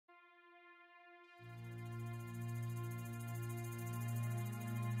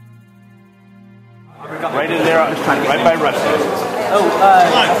Right in there, right by Rusty. Oh,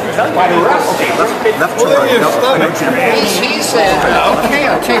 by Rusty. He said, okay,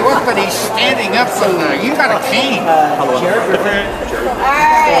 I'll tell you what, but he's standing up so you got a cane.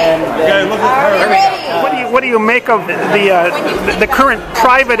 What do you make of the current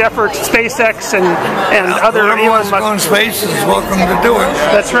private efforts, SpaceX and other? Whoever wants to go in space is welcome to do it.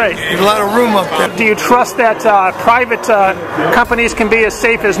 That's right. There's a lot of room up there. Do you trust that private companies can be as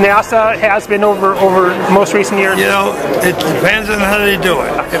safe as NASA has been over most recent years? You know, it depends on how they do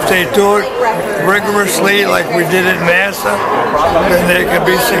it. If they do it rigorously, like we did at NASA, then they can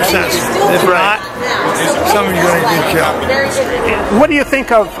be successful. If not, somebody's going to get shot. What do you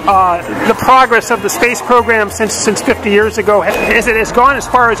think of the progress of the space program since 50 years ago? Is it has gone as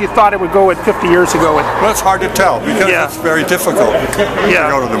far as you thought it would go 50 years ago? Well, it's hard to tell because it's very difficult to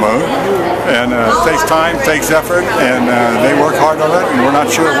go to the moon, and it takes time, takes effort, and they work hard on it, and we're not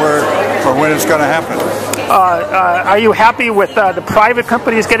sure where or when it's going to happen. Are you happy with the private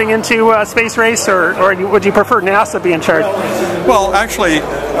companies getting into space race, or would you prefer NASA be in charge? Well, actually,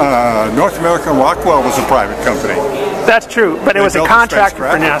 North American Rockwell was a private company. That's true, but it was a contractor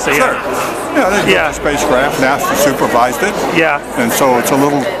for NASA. Sure. Yeah, they built the spacecraft. NASA supervised it. Yeah. And so it's a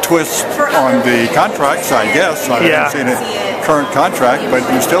little twist on the contracts, I guess. I haven't seen a current contract, but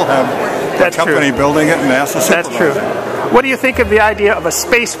you still have a company building it and NASA supervising it. That's true. What do you think of the idea of a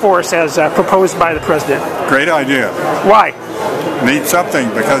space force as proposed by the president? Great idea. Why? Need something,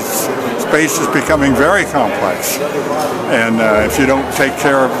 because space is becoming very complex, and if you don't take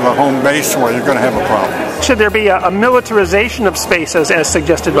care of the home base, well, you're going to have a problem. Should there be a militarization of space as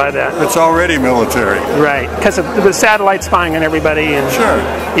suggested by that? It's already military. Right, because of the satellite spying on everybody. And, sure.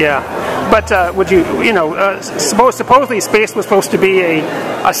 Yeah. But would supposedly space was supposed to be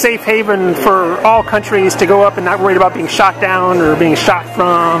a safe haven for all countries to go up and not worried about being shot down or being shot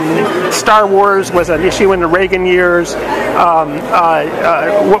from. Star Wars was an issue in the Reagan years.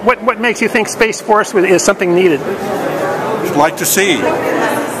 What makes you think Space Force is something needed? I'd like to see.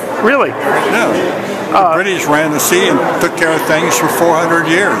 Really? Yeah. The British ran the sea and took care of things for 400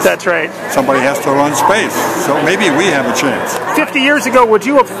 years. That's right. Somebody has to run space, so maybe we have a chance. 50 years ago, would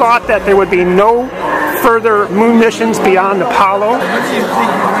you have thought that there would be no further moon missions beyond Apollo?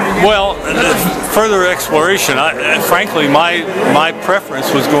 Well, further exploration. Frankly, my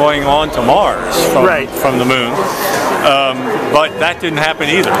preference was going on to Mars from the moon, but that didn't happen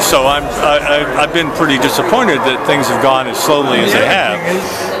either. So I've been pretty disappointed that things have gone as slowly as they have.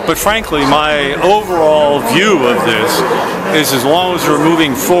 But frankly, my overall view of this is as long as we're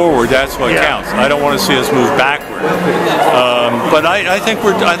moving forward, that's what counts. I don't want to see us move backward. But I think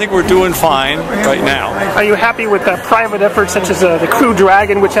we're doing fine right now. Are you happy with private efforts such as the Crew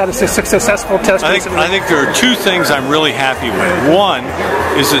Dragon, which had a successful test recently? I think there are two things I'm really happy with. One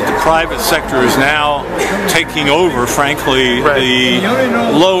is that the private sector is now taking over, frankly, the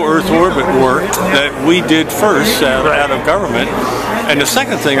low Earth orbit work that we did first out of government. And the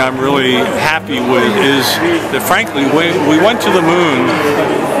second thing I'm really happy with is that, frankly, we went to the moon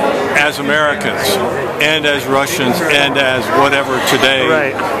as Americans and as Russians and as whatever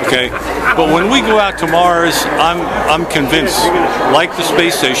today. Okay, but when we go out to Mars, I'm convinced, like the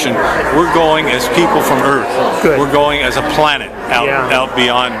space station, we're going as people from Earth. We're going as a planet out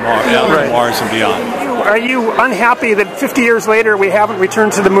beyond Mars, Mars and beyond. Are you unhappy that 50 years later we haven't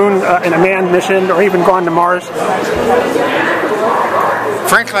returned to the moon in a manned mission or even gone to Mars?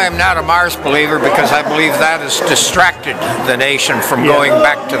 Frankly, I'm not a Mars believer because I believe that has distracted the nation from going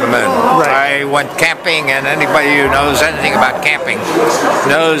back to the moon. I went camping, and anybody who knows anything about camping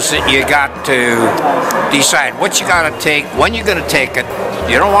knows that you got to decide what you got to take, when you're going to take it.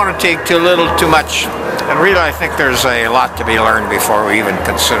 You don't want to take too little, too much. And really, I think there's a lot to be learned before we even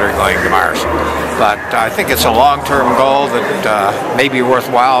consider going to Mars. But I think it's a long-term goal that may be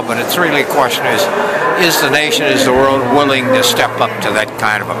worthwhile, but it's really a question is the nation, is the world willing to step up to that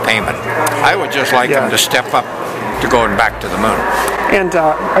kind of a payment? I would just like them to step up to going back to the moon. And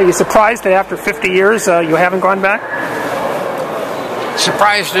are you surprised that after 50 years you haven't gone back?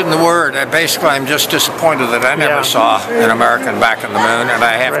 Surprised isn't the word. Basically, I'm just disappointed that I never saw an American back on the moon, and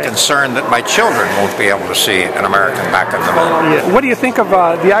I have concern that my children won't be able to see an American back on the moon. What do you think of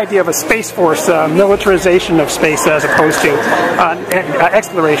the idea of a space force, militarization of space as opposed to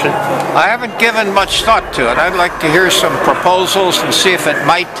exploration? I haven't given much thought to it. I'd like to hear some proposals and see if it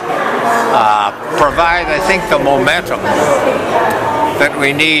might provide, I think, the momentum that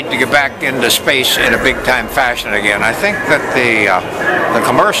we need to get back into space in a big-time fashion again. I think that the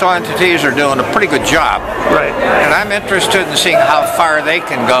commercial entities are doing a pretty good job. Right. And I'm interested in seeing how far they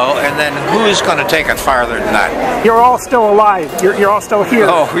can go, and then who's going to take it farther than that. You're all still alive. You're all still here.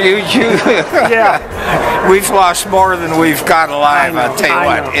 Oh, you yeah. We've lost more than we've got alive. I'll tell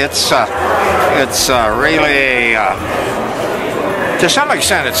you what, it's really to some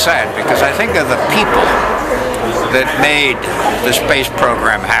extent it's sad, because I think of the people that made the space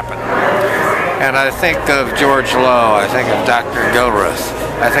program happen. And I think of George Low, I think of Dr. Gilruth,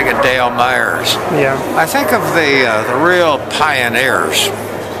 I think of Dale Myers. Yeah. I think of the real pioneers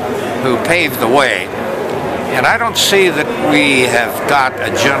who paved the way. And I don't see that we have got a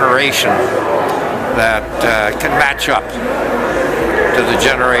generation that can match up to the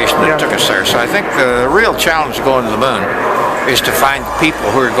generation that took us there. So I think the real challenge of going to the moon is to find the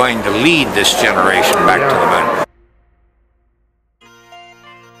people who are going to lead this generation back to the moon.